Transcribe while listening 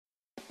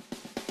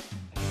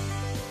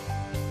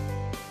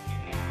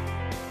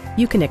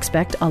You can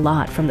expect a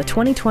lot from the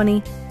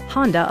 2020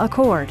 Honda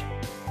Accord.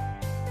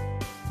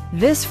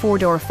 This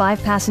four-door,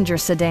 five-passenger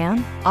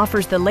sedan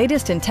offers the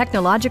latest in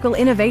technological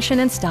innovation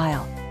and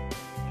style.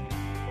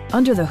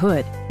 Under the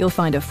hood, you'll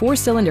find a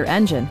four-cylinder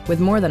engine with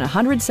more than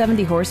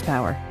 170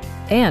 horsepower.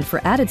 And for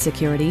added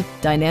security,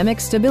 dynamic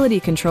stability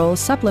control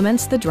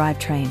supplements the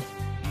drivetrain.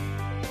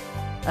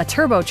 A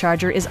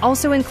turbocharger is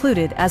also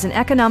included as an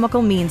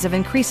economical means of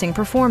increasing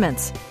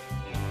performance.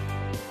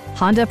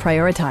 Honda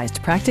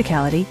prioritized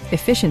practicality,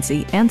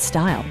 efficiency, and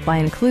style by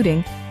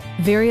including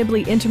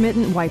variably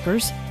intermittent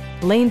wipers,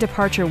 lane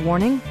departure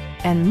warning,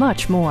 and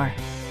much more.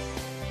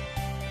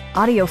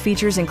 Audio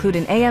features include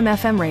an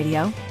AM/FM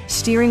radio,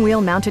 steering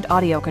wheel mounted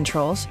audio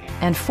controls,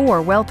 and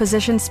 4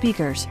 well-positioned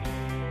speakers.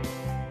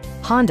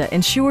 Honda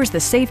ensures the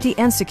safety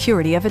and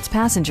security of its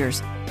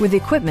passengers with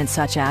equipment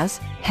such as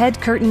head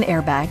curtain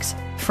airbags,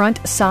 front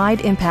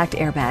side impact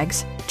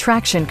airbags,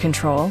 traction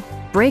control,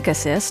 brake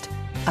assist,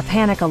 a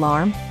panic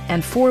alarm,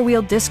 and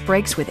 4-wheel disc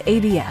brakes with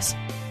ABS.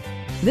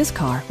 This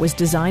car was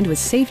designed with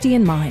safety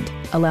in mind,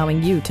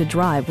 allowing you to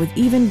drive with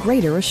even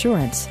greater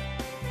assurance.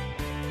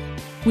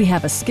 We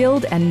have a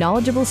skilled and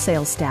knowledgeable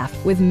sales staff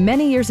with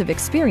many years of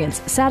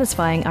experience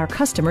satisfying our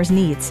customers'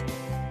 needs.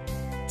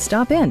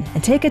 Stop in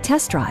and take a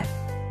test drive.